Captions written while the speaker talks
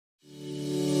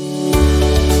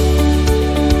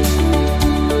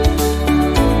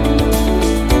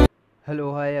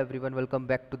everyone, welcome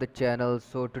back to the channel.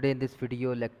 So today in this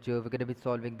video lecture we're going to be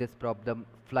solving this problem,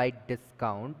 flight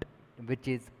discount, which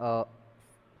is a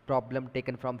problem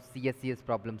taken from CSES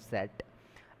problem set.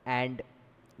 And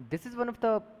this is one of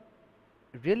the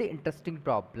really interesting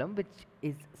problem which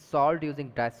is solved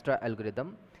using Dijkstra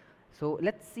algorithm. So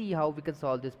let's see how we can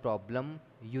solve this problem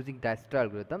using Dijkstra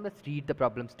algorithm. Let's read the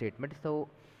problem statement. So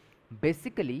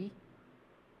basically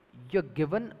you're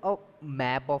given a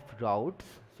map of routes,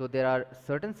 so there are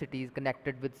certain cities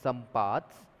connected with some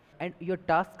paths, and your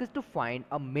task is to find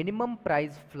a minimum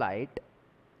price flight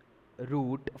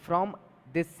route from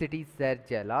this city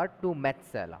Sergela to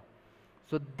Metsala.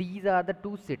 So these are the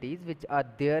two cities which are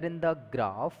there in the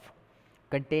graph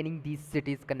containing these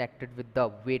cities connected with the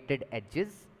weighted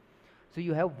edges. So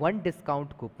you have one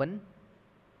discount coupon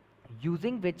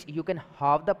using which you can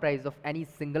halve the price of any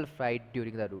single flight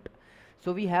during the route.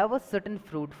 So we have a certain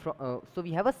route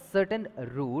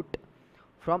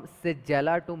from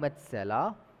Sergela to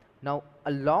Metsala. Now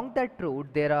along that route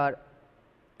there are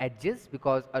edges,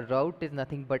 because a route is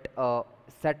nothing but a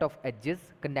set of edges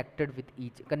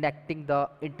connecting the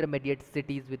intermediate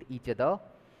cities with each other.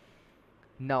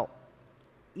 Now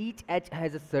each edge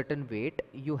has a certain weight.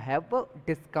 You have a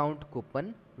discount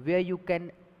coupon where you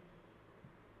can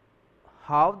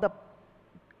halve the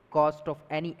cost of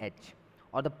any edge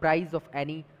or the price of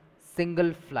any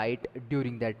single flight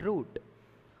during that route,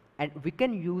 and we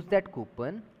can use that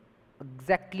coupon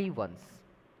exactly once,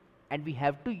 and we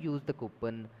have to use the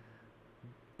coupon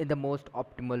in the most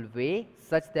optimal way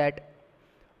such that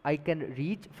I can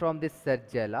reach from this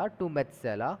Sergela to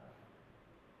Metsala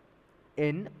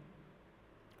in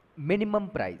minimum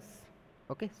price.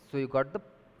 Okay, so you got the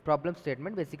problem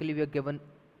statement. Basically we are given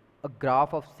a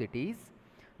graph of cities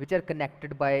which are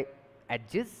connected by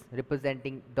edges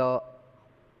representing the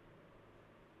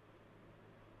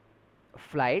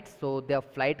flights, so they are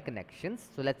flight connections.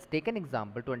 So let's take an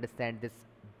example to understand this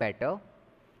better.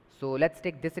 So let's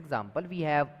take this example. We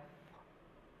have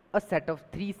a set of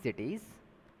 3 cities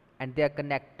and they are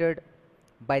connected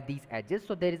by these edges.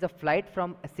 So there is a flight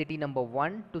from city number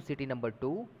 1 to city number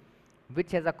 2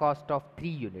 which has a cost of 3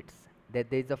 units. There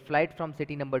is a flight from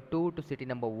city number 2 to city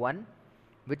number 1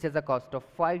 which has a cost of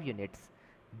 5 units.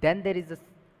 Then there is a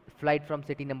flight from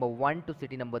city number 1 to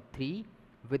city number 3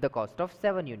 with a cost of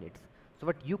 7 units. So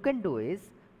what you can do is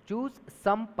choose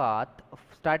some path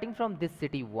starting from this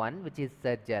city 1, which is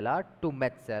Sergela, to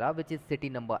Metsala, which is city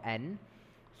number n.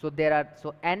 So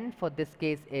n for this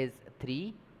case is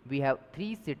 3. We have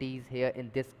 3 cities here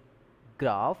in this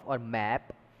graph or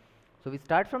map. So we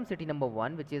start from city number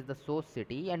 1, which is the source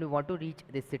city, and we want to reach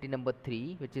this city number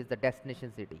 3, which is the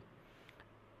destination city.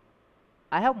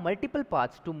 I have multiple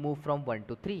paths to move from 1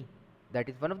 to 3. That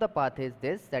is, one of the path is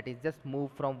this, that is just move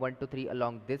from 1 to 3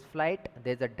 along this flight.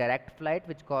 There is a direct flight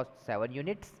which costs 7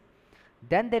 units.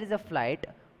 Then there is a flight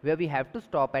where we have to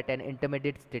stop at an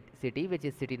intermediate city which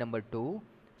is city number 2.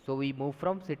 So we move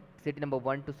from city number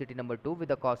 1 to city number 2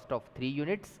 with a cost of 3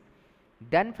 units.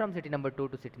 Then from city number 2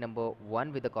 to city number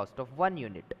 1 with a cost of 1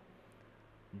 unit.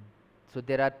 So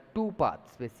there are 2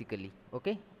 paths basically.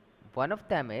 Okay, one of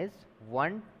them is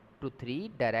 1 to 3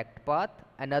 direct path,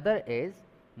 another is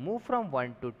move from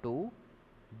 1 to 2,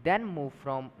 then move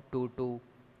from 2 to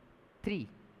 3.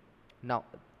 Now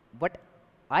what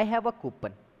I have a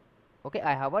coupon, okay,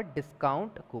 I have a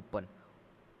discount coupon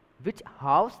which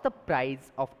halves the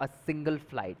price of a single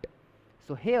flight.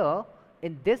 So here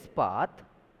in this path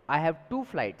I have 2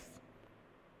 flights.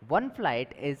 One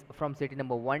flight is from city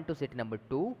number 1 to city number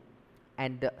 2,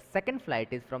 and the second flight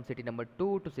is from city number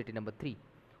 2 to city number 3.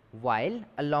 While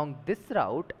along this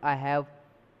route I have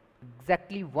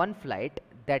exactly one flight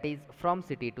that is from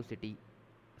city to city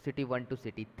 1 to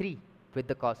city 3 with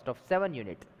the cost of 7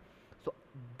 units. So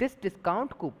this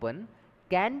discount coupon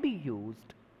can be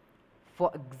used for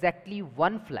exactly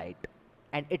one flight,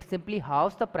 and it simply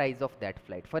halves the price of that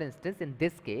flight. For instance, in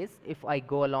this case, if I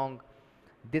go along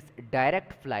this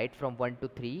direct flight from 1 to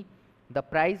 3, the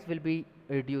price will be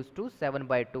reduced to 7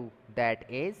 by 2, that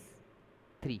is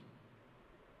 3.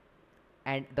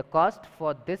 And the cost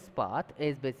for this path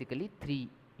is basically 3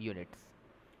 units,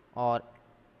 or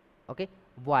okay,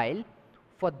 while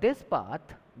for this path,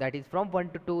 that is from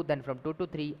 1 to 2, then from 2 to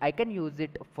 3, I can use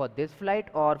it for this flight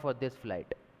or for this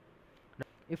flight. Now,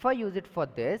 if I use it for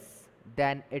this,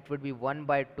 then it would be 1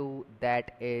 by 2,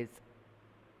 that is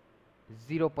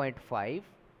 0.5.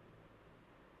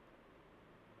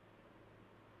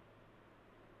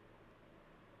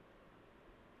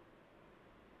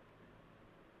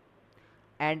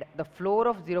 And the floor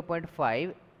of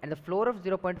 0.5 and the floor of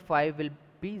 0.5 will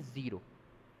be 0,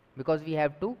 because we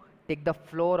have to take the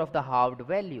floor of the halved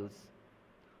values.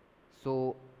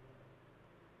 So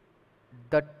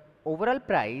the overall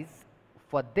price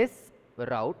for this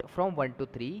route from 1 to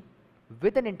 3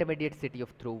 with an intermediate city of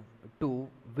through 2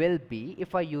 will be,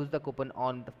 if I use the coupon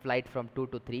on the flight from 2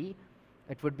 to 3,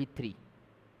 it would be 3.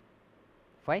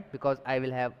 Fine, because I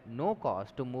will have no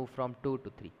cost to move from 2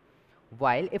 to 3.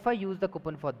 While if I use the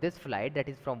coupon for this flight, that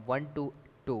is from 1 to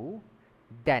 2,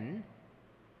 then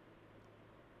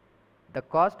the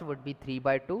cost would be 3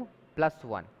 by 2 plus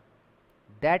 1.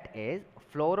 That is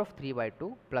floor of 3 by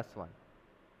 2 plus 1.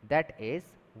 That is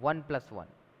 1 plus 1.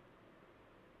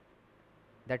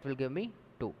 That will give me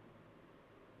 2.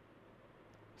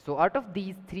 So out of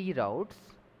these 3 routes,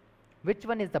 which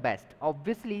one is the best?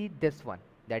 Obviously this one.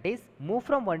 That is, move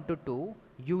from 1 to 2,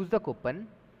 use the coupon,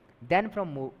 then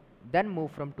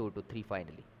move from 2 to 3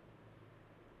 finally.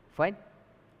 Fine.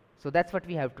 So that's what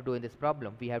we have to do in this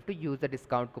problem. We have to use the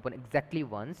discount coupon exactly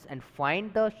once and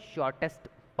find the shortest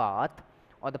path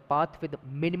or the path with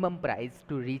minimum price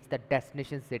to reach the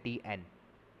destination city N.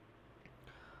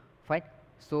 Fine.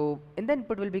 So in the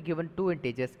input will be given two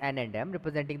integers N and M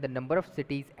representing the number of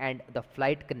cities and the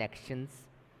flight connections.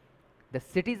 The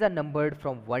cities are numbered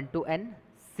from 1 to N.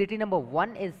 City number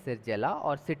 1 is Sirjela,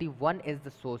 or city 1 is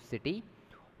the source city,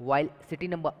 while city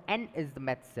number N is the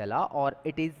Metsela, or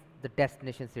it is the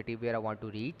destination city where I want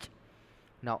to reach.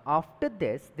 Now after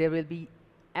this there will be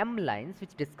M lines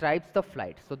which describes the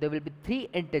flight. So there will be 3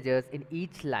 integers in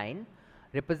each line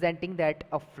representing that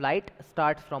a flight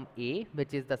starts from A,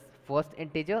 which is the first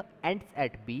integer, ends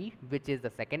at B, which is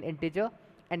the second integer,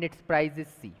 and its price is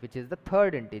C, which is the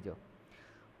third integer.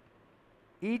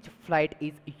 Each flight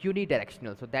is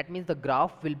unidirectional, so that means the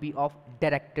graph will be of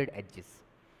directed edges.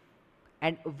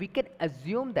 And we can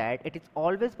assume that it is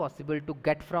always possible to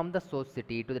get from the source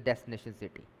city to the destination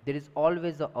city. There is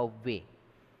always a way.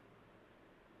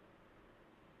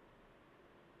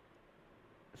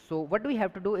 So what we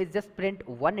have to do is just print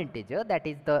one integer, that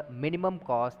is the minimum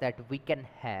cost that we can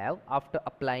have after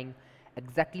applying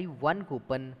exactly one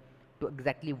coupon to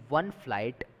exactly one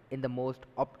flight in the most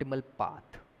optimal path.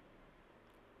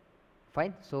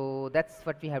 Fine. So that's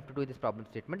what we have to do in this problem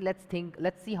statement.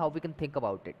 Let's see how we can think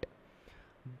about it.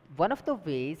 One of the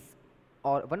ways,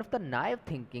 or one of the naive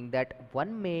thinking that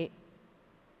one may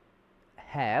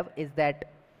have, is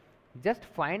that just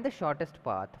find the shortest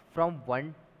path from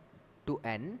 1 to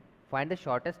N, find the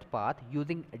shortest path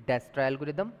using Dijkstra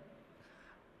algorithm.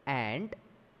 And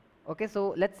okay,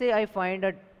 so let's say I find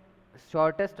a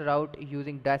shortest route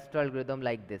using Dijkstra algorithm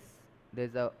like this.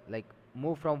 There's a like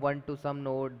move from 1 to some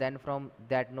node, then from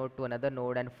that node to another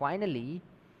node, and finally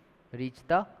reach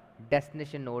the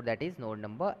destination node, that is node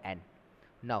number N.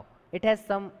 Now it has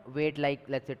some weight like,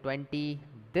 let's say 20,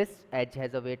 this edge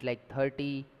has a weight like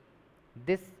 30,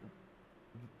 this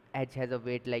edge has a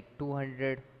weight like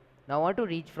 200. Now I want to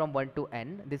reach from 1 to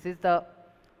N. This is the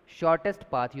shortest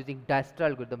path using Dijkstra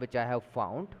algorithm which I have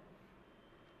found.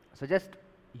 So just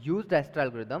use Dijkstra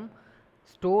algorithm,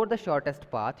 store the shortest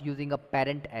path using a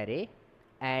parent array,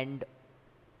 and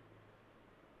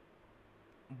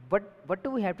what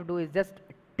do we have to do is just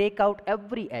take out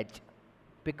every edge,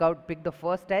 pick the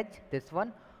first edge, this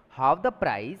one, halve the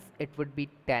price, it would be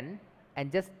 10,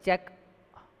 and just check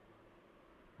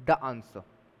the answer.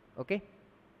 Okay,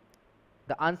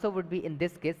 the answer would be in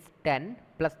this case 10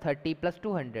 plus 30 plus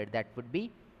 200, that would be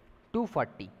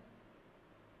 240.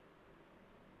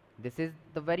 This is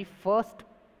the very first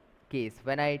case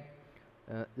when I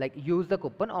like use the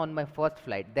coupon on my first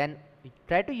flight. Then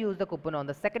try to use the coupon on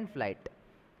the second flight,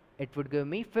 it would give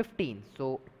me 15.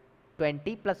 So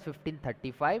 20 plus 15,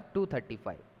 35,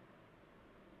 235.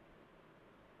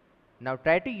 Now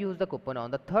try to use the coupon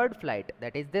on the third flight,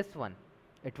 that is this one.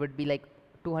 It would be like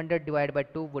 200 divided by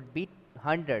 2 would be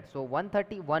 100. So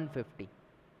 130, 150.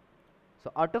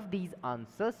 So out of these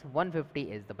answers,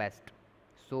 150 is the best.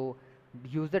 So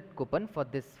use the coupon for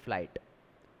this flight.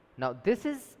 Now this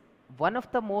is one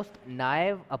of the most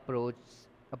naive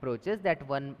approaches that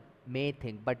one may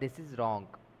think, but this is wrong.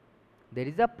 There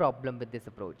is a problem with this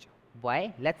approach.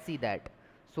 Why? Let's see that.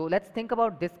 So let's think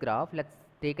about this graph. Let's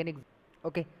take an example.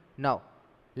 Okay, now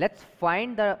let's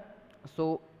find the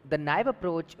naive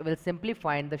approach will simply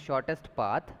find the shortest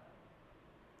path.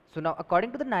 So now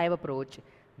according to the naive approach,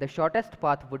 the shortest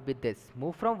path would be this: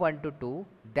 move from 1 to 2,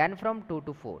 then from 2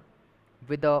 to 4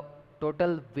 with a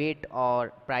total weight or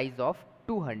price of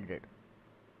 200.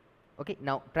 Okay,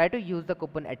 now try to use the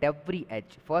coupon at every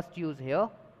edge. First use here,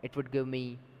 it would give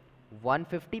me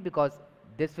 150 because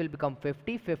this will become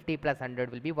 50, 50 plus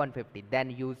 100 will be 150. Then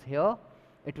use here,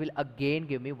 it will again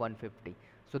give me 150.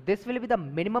 So this will be the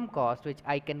minimum cost which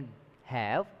I can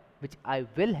have, which I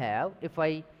will have if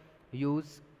I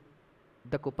use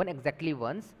the coupon exactly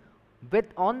once with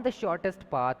on the shortest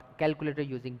path calculated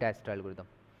using Dijkstra algorithm.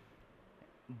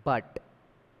 But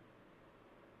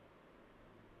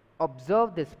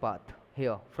observe this path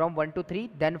here from 1 to 3,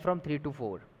 then from 3 to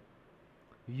 4.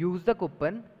 Use the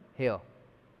coupon here.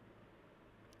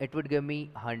 It would give me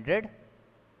 100.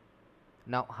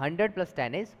 Now 100 plus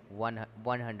 10 is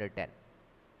 110.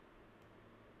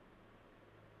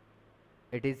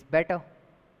 It is better.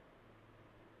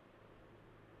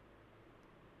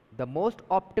 The most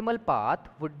optimal path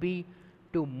would be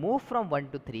to move from 1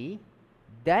 to 3,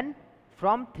 then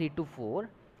from 3 to 4,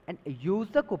 and use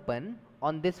the coupon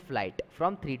on this flight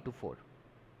from 3 to 4.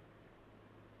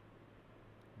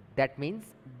 That means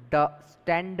the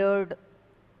standard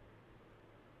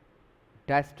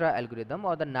Dijkstra algorithm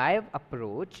or the naive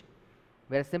approach,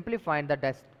 where simply find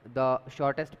the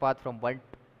shortest path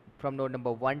from node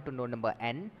number 1 to node number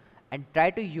n and try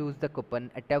to use the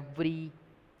coupon at every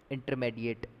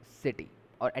intermediate city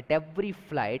or at every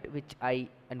flight which I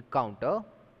encounter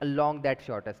along that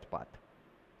shortest path.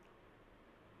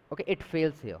 Okay, it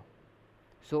fails here.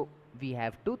 So we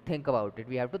have to think about it.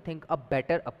 We have to think a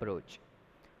better approach.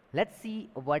 Let's see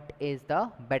what is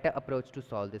the better approach to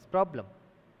solve this problem.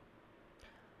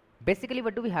 Basically,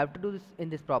 what do we have to do in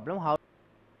this problem? How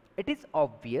it is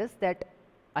obvious that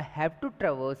I have to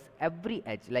traverse every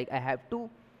edge, like I have to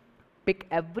pick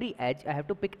every edge, I have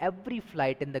to pick every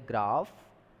flight in the graph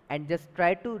and just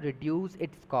try to reduce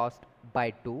its cost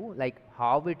by 2, like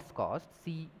how its cost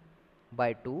c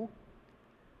by 2,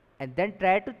 and then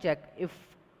try to check if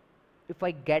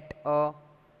I get a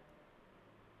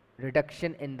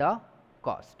reduction in the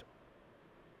cost.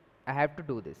 I have to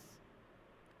do this.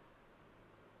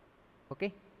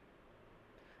 Okay,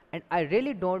 and I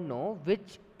really don't know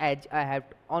which edge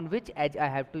on which edge I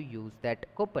have to use that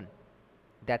coupon.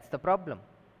 That's the problem.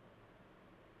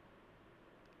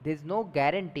 There's no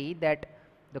guarantee that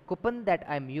the coupon that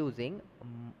I'm using,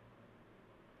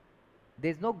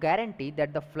 there's no guarantee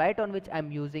that the flight on which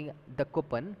I'm using the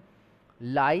coupon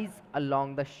lies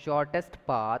along the shortest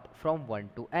path from 1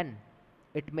 to n.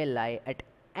 It may lie at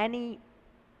anywhere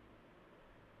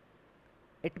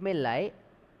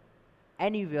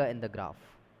in the graph.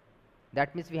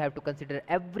 That means we have to consider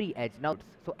every edge. Now,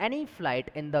 so any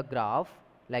flight in the graph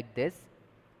like this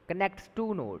connects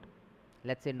two nodes.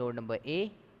 Let's say node number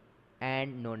A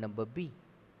and node number B.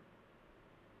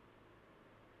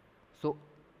 So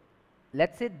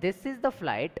let's say this is the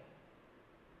flight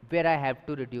where I have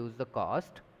to reduce the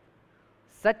cost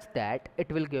such that it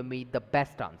will give me the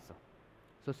best answer.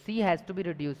 So C has to be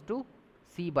reduced to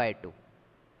C by 2,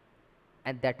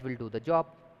 and that will do the job.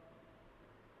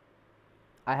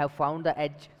 I have found the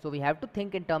edge, so we have to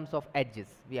think in terms of edges.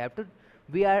 We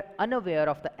are unaware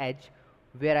of the edge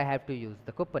where I have to use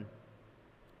the coupon.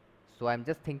 So I'm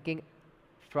just thinking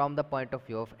from the point of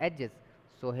view of edges.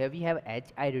 So here we have edge.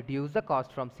 I reduce the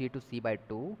cost from C to C by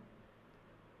 2.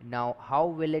 Now how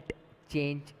will it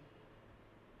change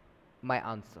my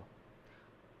answer?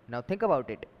 Now think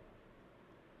about it.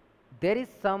 There is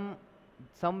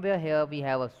somewhere here we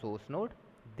have a source node.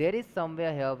 There is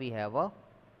somewhere here we have a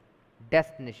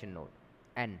destination node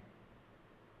n.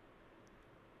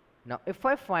 Now if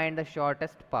I find the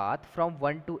shortest path from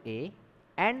 1 to A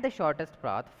and the shortest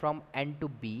path from n to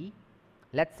B,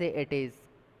 let's say it is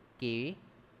K1,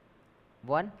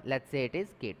 let's say it is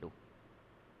K2,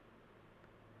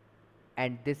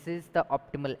 and this is the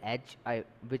optimal edge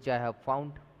which I have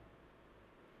found.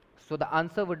 So the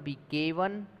answer would be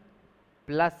K1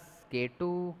 plus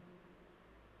K2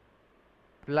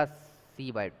 plus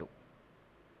C by 2.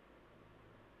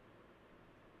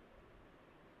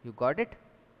 You got it?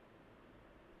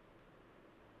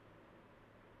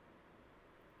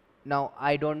 Now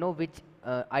I don't know which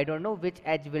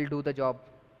edge will do the job.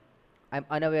 I'm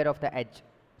unaware of the edge,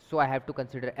 so I have to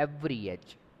consider every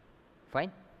edge.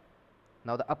 Fine.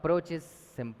 Now the approach is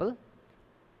simple.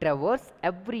 Traverse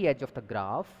every edge of the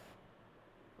graph.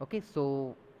 Okay,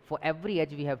 so for every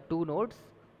edge we have two nodes,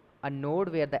 a node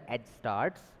where the edge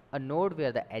starts, a node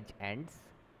where the edge ends,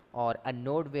 or a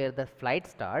node where the flight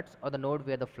starts, or the node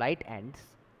where the flight ends.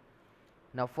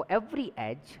 Now for every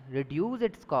edge, reduce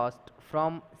its cost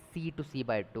from C to C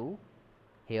by 2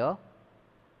 here.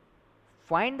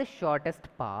 Find the shortest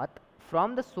path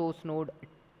from the source node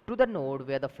to the node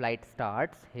where the flight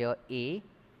starts, here A.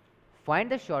 Find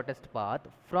the shortest path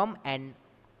from N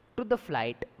to the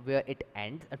flight where it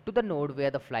ends, to the node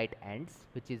where the flight ends,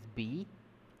 which is B,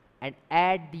 and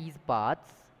add these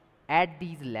paths, add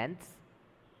these lengths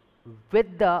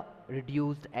with the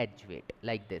reduced edge weight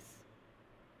like this,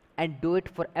 and do it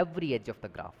for every edge of the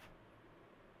graph.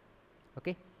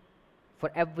 Okay,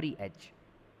 for every edge.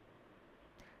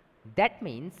 That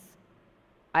means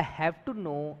I have to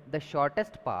know the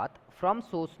shortest path from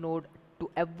source node to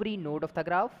every node of the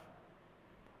graph.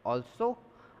 Also,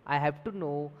 I have to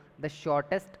know the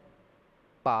shortest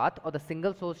path or the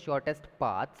single source shortest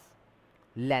paths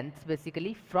lengths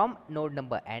basically from node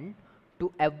number n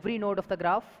to every node of the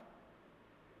graph.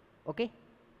 Okay,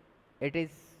 it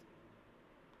is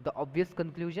the obvious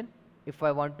conclusion if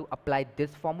I want to apply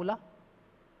this formula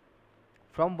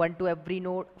from 1 to every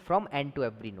node, from n to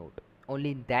every node.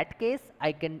 Only in that case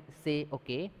I can say,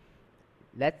 okay,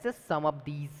 let's just sum up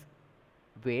these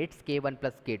weights k1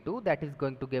 plus k2, that is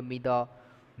going to give me the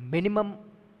minimum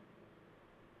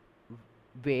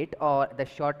weight or the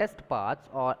shortest paths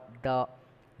or the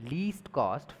least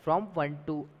cost from 1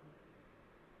 to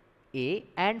A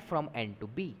and from n to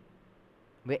B,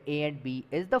 where A and B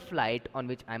is the flight on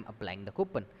which I am applying the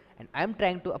coupon, and I am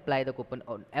trying to apply the coupon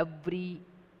on every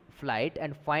flight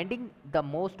and finding the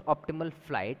most optimal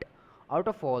flight out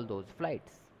of all those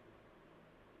flights.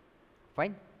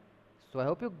 Fine. So I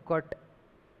hope you got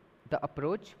the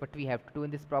approach what we have to do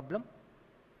in this problem.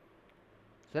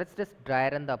 So let's just dry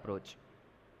run the approach.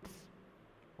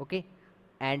 Okay,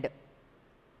 and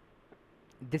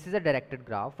this is a directed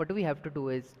graph. What we have to do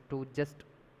is to just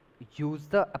use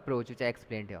the approach which I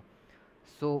explained here.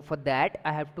 So for that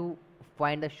I have to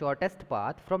find the shortest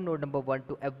path from node number 1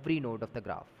 to every node of the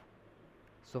graph.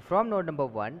 So from node number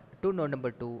 1 to node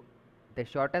number 2, the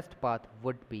shortest path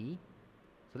would be,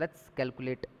 so let's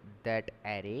calculate that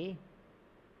array.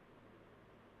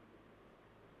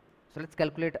 So let's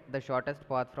calculate the shortest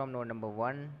path from node number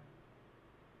 1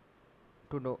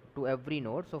 to every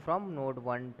node. So from node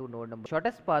 1 to node number,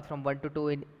 shortest path from 1 to 2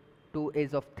 in 2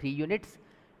 is of 3 units,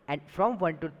 and from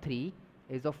 1 to 3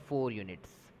 is of 4 units.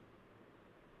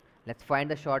 Let's find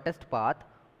the shortest path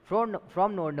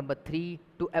from node number 3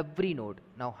 to every node.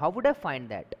 Now how would I find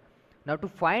that? Now to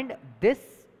find this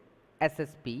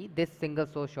SSP, this single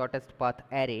source shortest path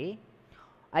array,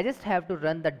 I just have to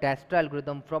run the Dijkstra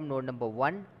algorithm from node number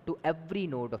 1 to every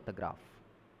node of the graph,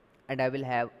 and I will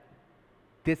have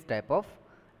this type of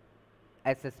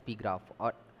SSP graph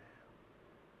or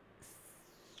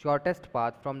shortest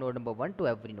path from node number 1 to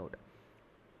every node.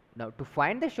 Now to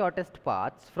find the shortest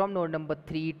paths from node number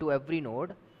 3 to every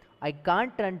node, I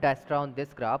can't run Dijkstra on this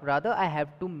graph, rather I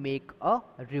have to make a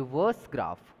reverse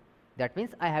graph. That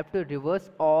means I have to reverse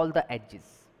all the edges,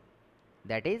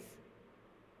 that is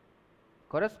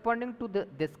corresponding to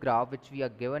this graph which we are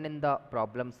given in the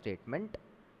problem statement.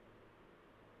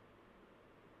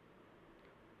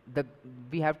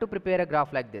 We have to prepare a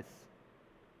graph like this.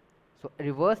 So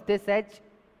reverse this edge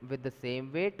with the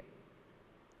same weight,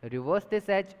 reverse this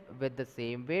edge with the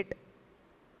same weight,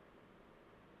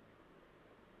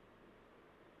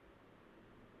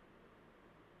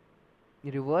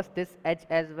 reverse this edge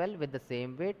as well with the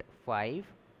same weight, 5,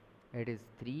 it is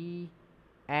 3,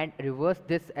 and reverse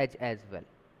this edge as well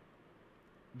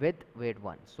with weight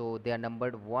 1. So they are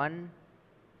numbered 1,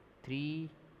 3,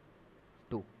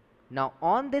 2. Now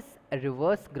on this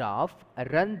reverse graph,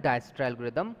 run Dijkstra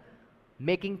algorithm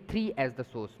making 3 as the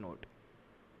source node.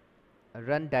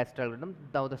 Run Dijkstra algorithm.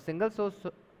 Now the single source,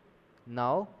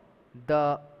 now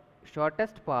the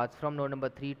shortest paths from node number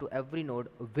 3 to every node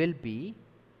will be,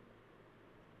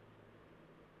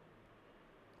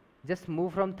 just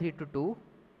move from 3 to 2,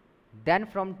 then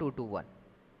from 2 to 1,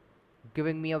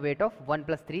 giving me a weight of 1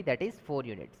 plus 3, that is 4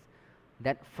 units.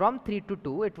 Then from 3 to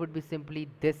 2 it would be simply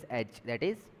this edge, that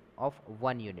is of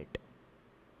 1 unit.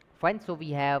 Fine. So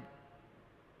we have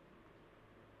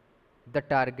the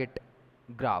target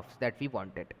graphs that we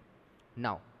wanted.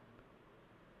 Now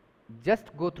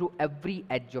just go through every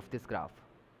edge of this graph.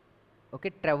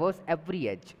 Okay, traverse every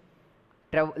edge.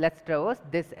 Let's traverse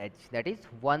this edge, that is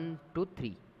 1 to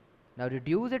 3. Now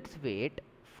reduce its weight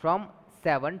from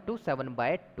 7 to 7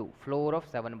 by 2, floor of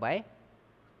 7 by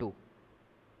 2.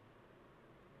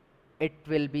 It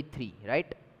will be 3,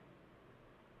 right?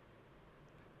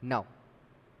 Now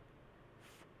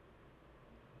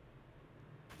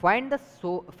find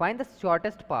the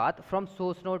shortest path from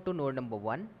source node to node number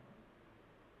 1.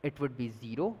 It would be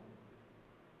 0.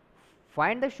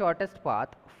 Find the shortest path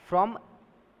from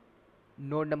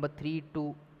node number 3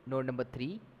 to node number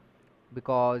 3,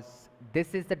 because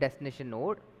this is the destination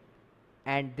node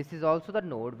and this is also the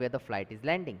node where the flight is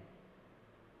landing.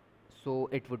 So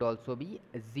it would also be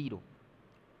 0,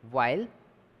 while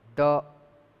the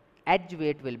edge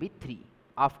weight will be 3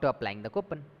 after applying the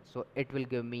coupon. So it will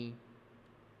give me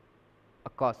a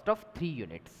cost of 3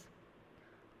 units.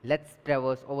 Let's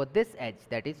traverse over this edge,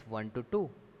 that is 1 to 2.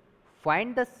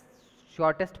 Find the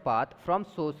shortest path from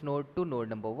source node to node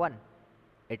number 1.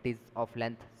 It is of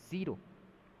length 0.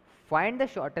 find the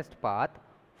shortest path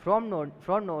from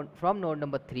node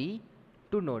number 3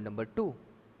 to node number 2.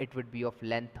 It would be of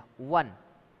length 1,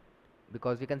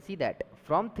 because we can see that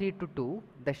from 3 to 2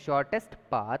 the shortest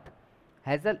path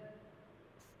has a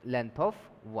length of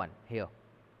 1 here.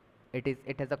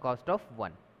 It has a cost of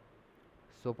 1.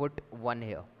 So put 1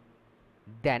 here.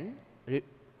 Then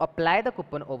apply the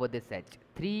coupon over this edge.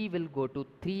 3 will go to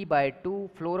 3 by 2,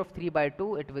 floor of 3 by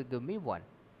 2, it will give me 1.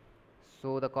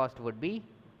 So the cost would be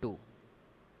 2.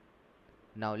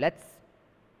 Now let's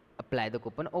apply the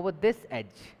coupon over this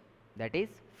edge, that is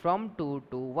from 2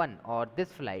 to 1, or this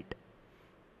flight.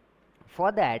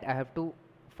 For that I have to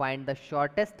find the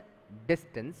shortest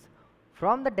distance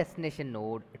from the destination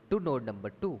node to node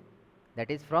number 2,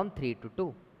 that is from 3 to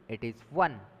 2. It is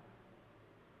 1.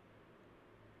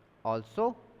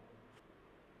 Also,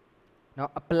 now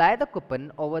apply the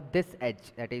coupon over this edge,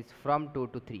 that is from 2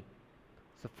 to 3.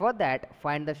 So for that,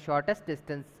 find the shortest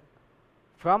distance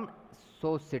from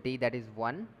source city, that is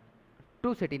 1,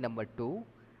 to city number 2.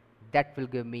 That will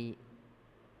give me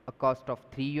a cost of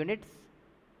 3 units.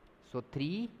 So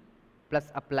 3 plus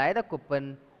apply the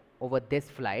coupon over this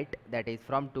flight, that is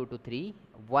from 2 to 3,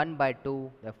 1 by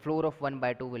 2, the floor of 1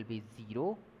 by 2 will be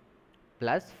 0,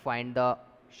 plus find the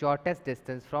shortest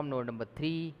distance from node number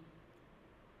 3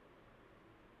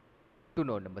 to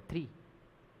node number 3.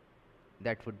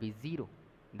 That would be 0.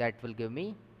 That will give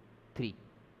me 3.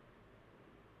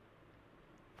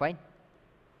 Fine.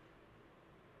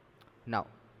 Now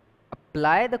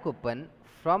apply the coupon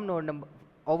from node number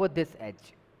over this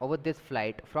edge, over this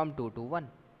flight from 2 to 1.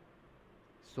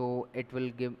 So it will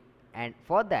give, and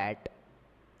for that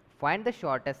find the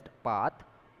shortest path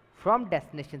from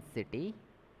destination city.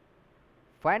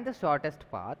 Find the shortest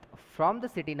path from the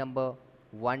city number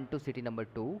 1 to city number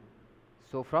 2.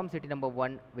 So from city number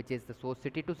 1, which is the source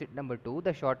city, to city number 2,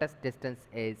 the shortest distance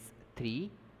is 3,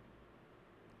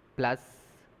 plus,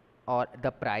 or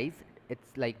the price,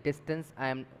 it's like distance.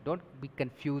 Don't be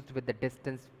confused with the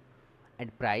distance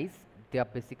and price, they are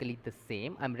basically the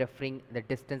same. I'm referring the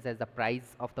distance as the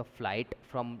price of the flight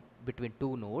from between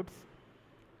two nodes.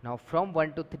 Now from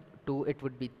 1 to 2 it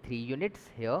would be 3 units.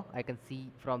 Here I can see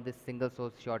from this single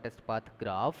source shortest path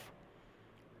graph.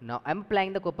 Now I'm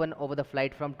applying the coupon over the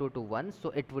flight from 2 to 1, so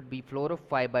it would be floor of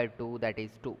 5 by 2, that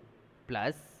is 2,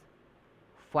 plus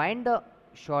find the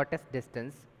shortest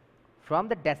distance from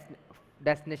the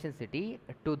destination city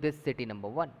to this city number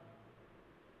 1,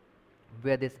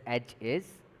 where this edge is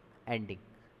ending,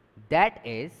 that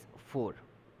is 4.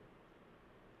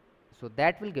 So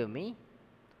that will give me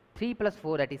 3 plus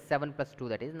 4, that is 7, plus 2,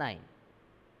 that is 9.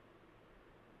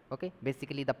 Okay,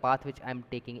 basically the path which I am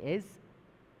taking is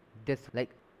this, like,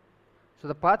 so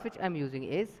the path which I am using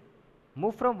is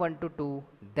move from 1 to 2,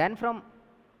 then from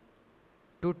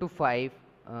 2 to 5,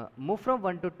 move from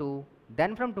 1 to 2,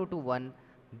 then from 2 to 1,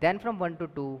 then from 1 to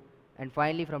 2, and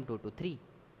finally from 2 to 3.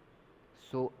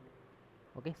 So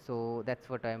okay, so that's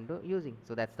what I am using.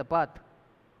 So that's the path.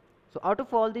 So out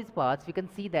of all these paths, we can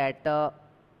see that the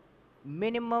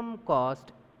minimum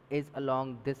cost is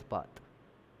along this path,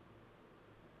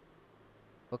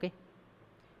 okay,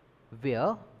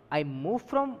 where I move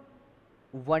from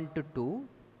 1 to 2,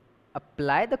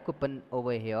 apply the coupon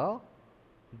over here,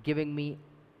 giving me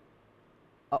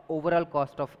a overall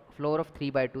cost of floor of 3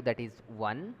 by 2, that is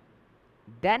 1,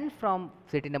 then from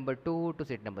city number 2 to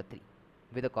city number 3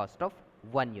 with a cost of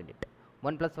 1 unit.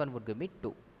 1 plus 1 would give me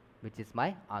 2, which is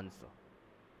my answer.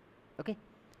 Okay,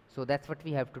 so that's what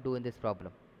we have to do in this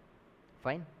problem.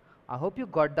 Fine. I hope you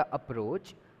got the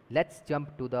approach. Let's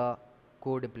jump to the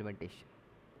code implementation.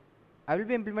 I will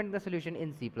be implementing the solution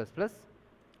in C++.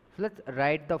 So let's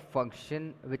write the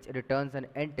function which returns an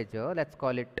integer. Let's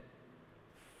call it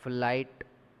flight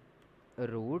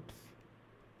routes,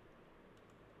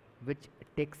 which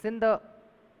takes in the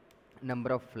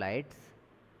number of flights,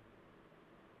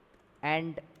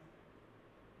 and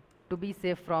to be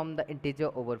safe from the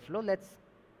integer overflow, let's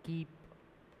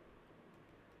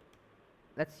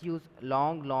use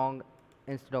long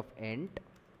instead of int.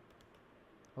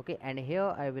 Okay, and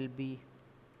here I will be,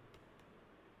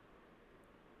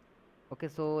 okay,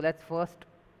 so let's first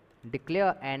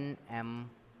declare nm,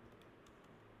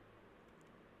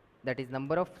 that is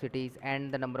number of cities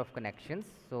and the number of connections.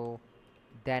 So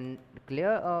then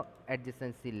declare a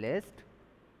adjacency list,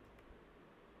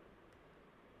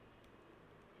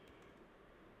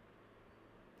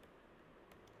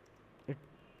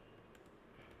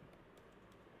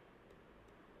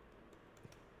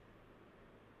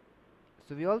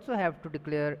 so we also have to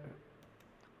declare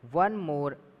one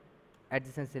more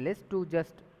adjacency list to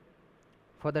just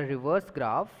for the reverse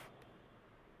graph.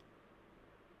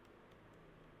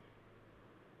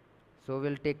 So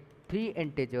we'll take three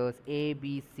integers a,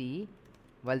 b, c,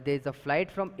 while there is a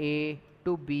flight from a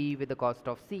to b with the cost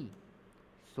of c.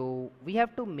 So we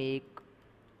have to make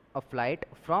a flight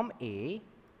from a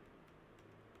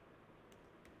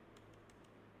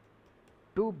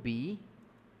to b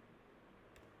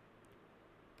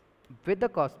with the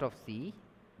cost of c.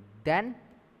 Then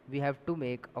we have to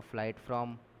make a flight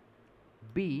from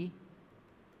b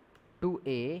to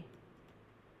a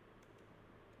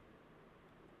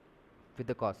with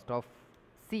the cost of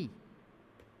c.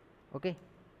 Okay,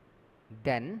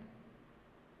 then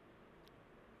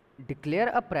declare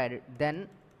a then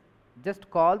just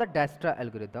call the Dijkstra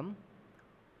algorithm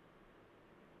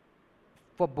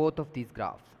for both of these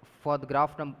graphs. For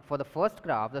the for the first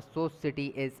graph, the source city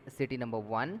is city number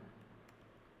 1,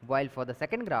 while for the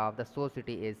second graph, the source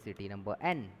city is city number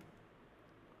n.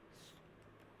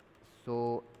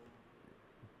 So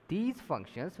these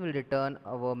functions will return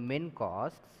our min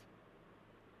costs.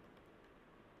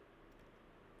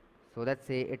 So let's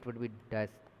say it would be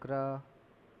Dijkstra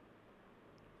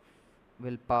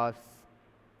will pass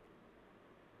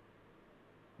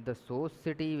the source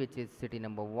city, which is city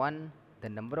number 1, the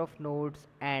number of nodes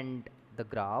and the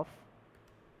graph.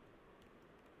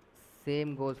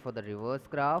 Same goes for the reverse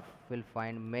graph. We'll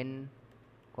find min,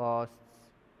 costs,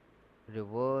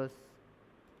 reverse,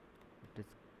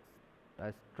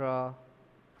 Dijkstra,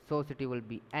 source city will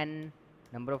be n,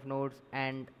 number of nodes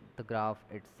and the graph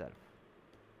itself.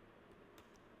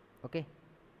 Okay,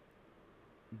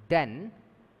 then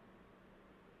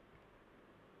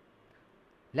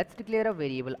let's declare a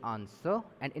variable answer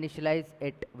and initialize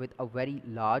it with a very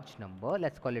large number.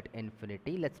 Let's call it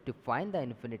infinity. Let's define the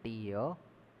infinity here.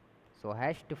 So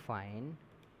hash define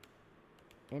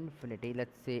infinity,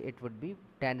 let's say it would be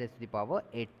 10 raised to the power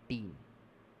 18,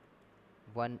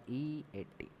 1e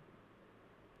 18.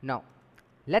 Now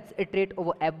let's iterate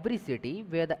over every city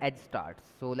where the edge starts.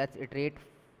 So let's iterate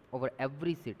over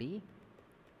every city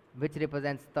which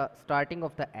represents the starting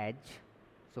of the edge.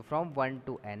 So from 1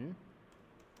 to n.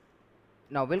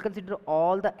 Now we'll consider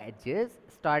all the edges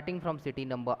starting from city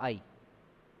number I.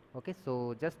 Okay,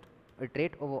 so just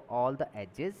iterate over all the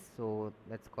edges. So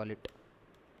let's call it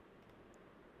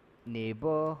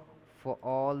neighbor for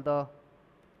all the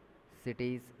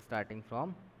cities starting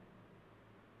from,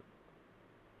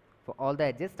 for all the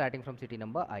edges starting from city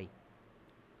number I.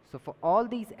 So for all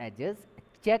these edges,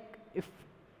 check if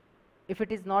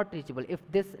it is not reachable, if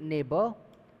this neighbor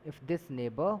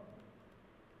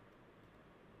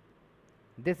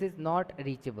this is not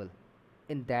reachable,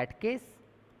 in that case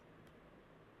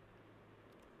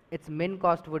its min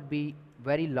cost would be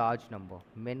very large number.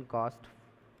 Min cost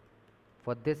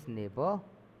for this neighbor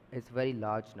is very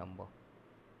large number.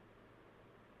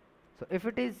 So if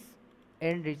it is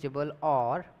unreachable,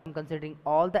 or I'm considering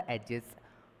all the edges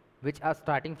which are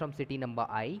starting from city number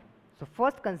I. So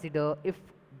first consider if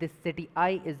this city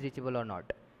I is reachable or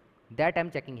not. That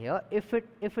I'm checking here. If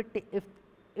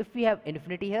we have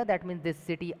infinity here, that means this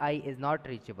city I is not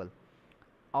reachable.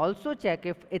 Also check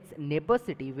if its neighbor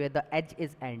city where the edge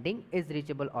is ending is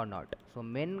reachable or not. So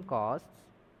min costs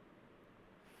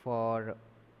for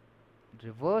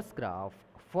reverse graph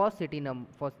for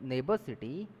for neighbor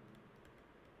city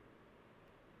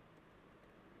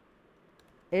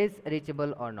is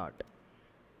reachable or not.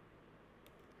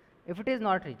 If it is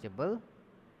not reachable,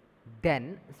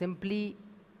 then simply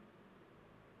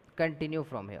continue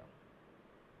from here.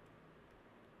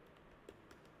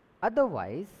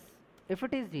 Otherwise, if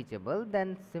it is reachable,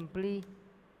 then simply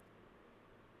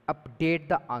update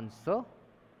the answer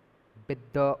with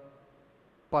the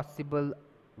possible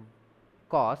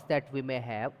cost that we may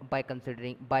have by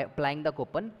applying the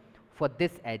coupon for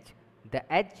this edge,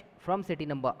 the edge from city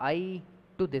number I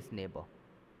to this neighbor.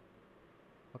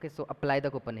 Okay, so apply the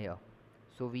coupon here.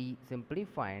 So we simply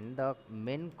find the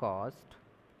min cost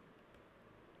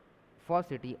for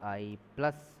city I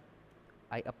plus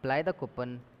I apply the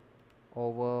coupon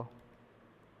over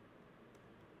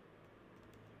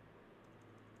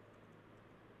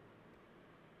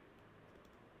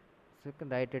so you can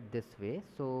write it this way.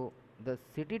 So the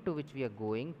city to which we are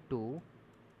going to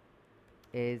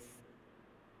is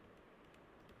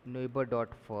neighbor dot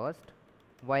first,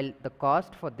 while the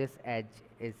cost for this edge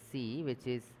is c, which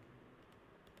is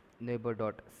neighbor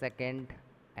dot second,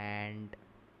 and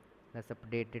let's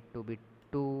update it to be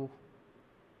 2.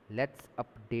 Let's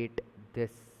update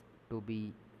this to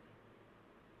be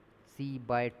c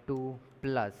by 2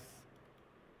 plus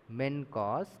min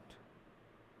cost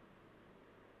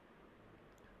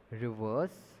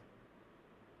reverse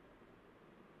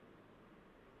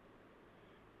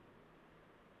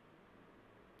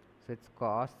so it's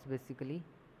costs basically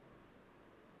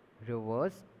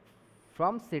reverse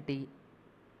from city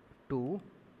 2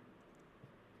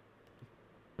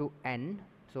 to n.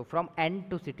 So from n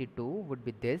to city 2 would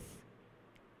be this,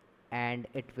 and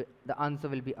the answer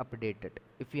will be updated.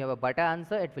 If you have a better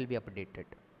answer, it will be updated.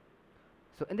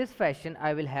 So in this fashion,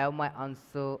 I will have my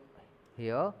answer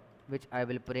here, which I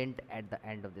will print at the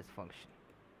end of this function.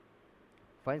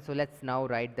 Fine, so let's now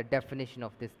write the definition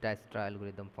of this Dijkstra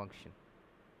algorithm function.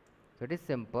 So it is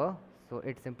simple. So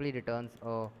it simply returns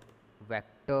a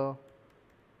vector.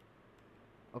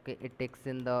 Okay, it takes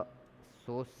in the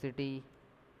source city,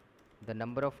 the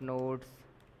number of nodes,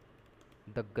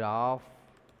 the graph,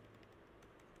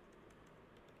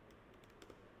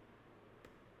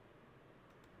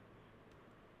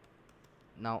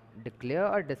 now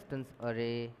declare a distance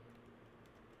array,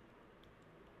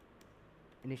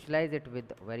 initialize it with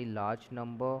a very large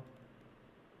number,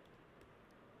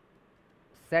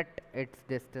 set its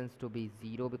distance to be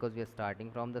 0 because we are starting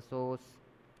from the source,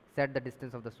 set the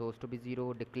distance of the source to be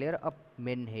 0, declare a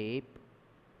min heap,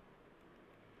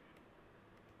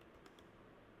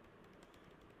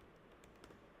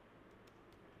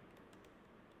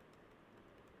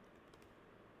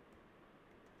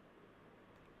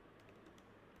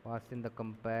 pass in the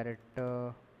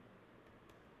comparator,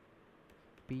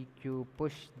 PQ,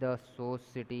 push the source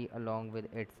city along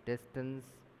with its distance.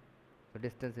 So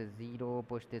distance is 0,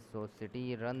 push this source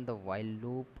city, run the while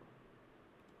loop.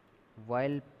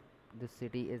 While the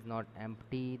city is not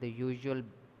empty, the usual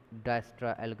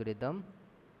Dijkstra algorithm.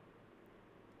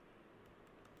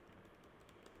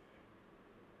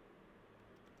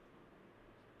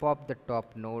 Pop the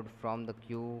top node from the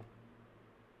queue.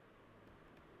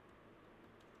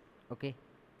 Okay,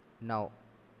 now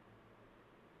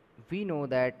we know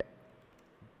that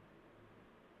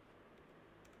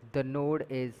the node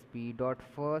is p dot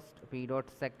first, p dot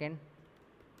second,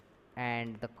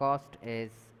 and the cost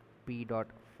is p dot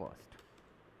first.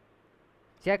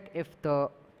 Check if the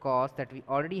cost that we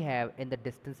already have in the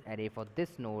distance array for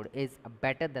this node is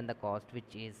better than the cost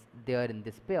which is there in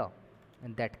this pair.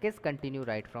 In that case, continue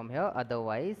right from here,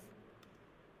 otherwise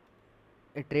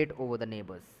iterate over the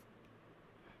neighbors.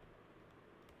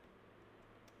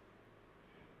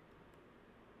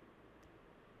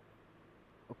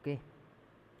 Okay,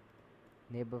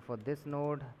 neighbor for this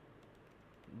node,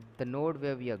 the node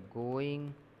where we are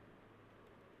going,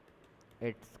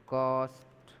 its cost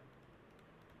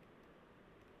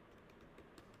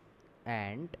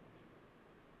and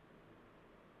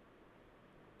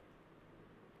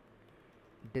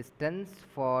distance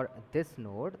for this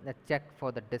node. Let's check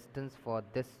for the distance for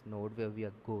this node where we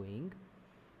are going.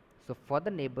 So for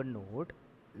the neighbor node,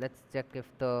 let's check if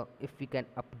we can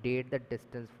update the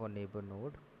distance for neighbor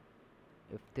node.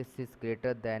 If this is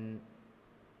greater than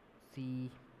c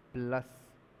plus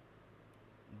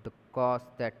the cost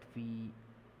that we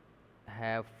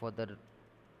have for the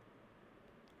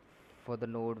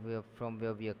node from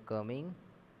where we are coming.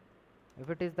 If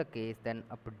it is the case, then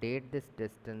update this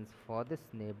distance for this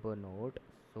neighbor node.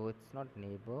 So it's not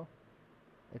neighbor,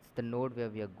 it's the node where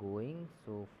we are going.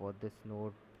 So for this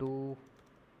node 2,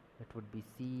 it would be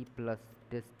c plus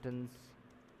distance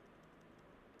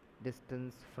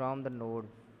from the node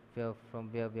from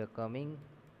where we are coming.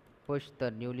 Push the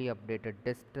newly updated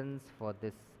distance for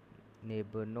this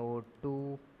neighbor node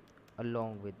 2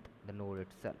 along with the node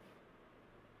itself.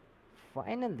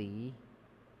 Finally,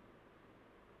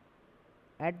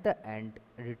 at the end,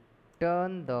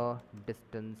 return the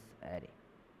distance array.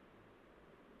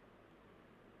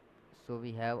 So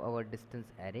we have our distance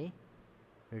array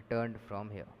returned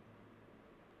from here.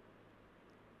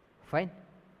 Fine.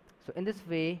 So in this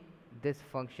way, this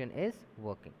function is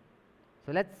working.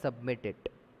 So let's submit it.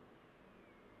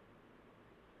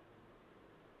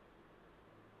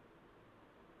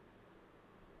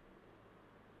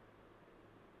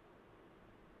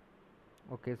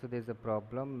 Okay, so there's a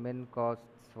problem. Min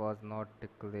costs was not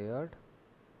declared.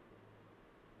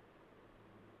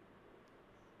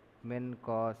 Min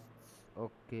costs.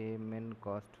 Okay, min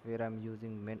cost where I'm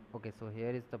using min. Okay, so here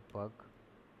is the bug.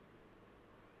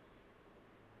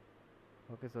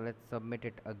 Okay, so let's submit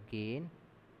it again.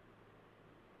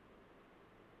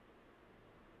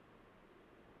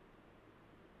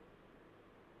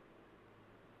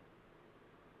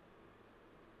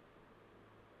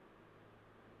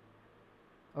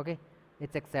 Okay,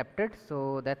 it's accepted.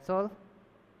 So that's all.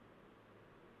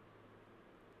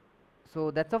 So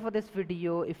that's all for this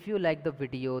video. If you like the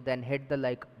video, then hit the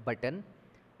like button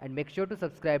and make sure to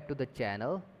subscribe to the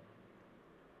channel.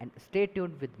 And stay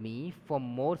tuned with me for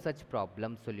more such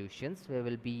problem solutions. We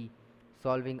will be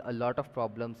solving a lot of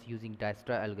problems using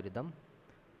Dijkstra algorithm.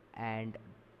 And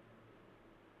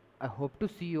I hope to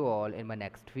see you all in my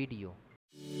next video.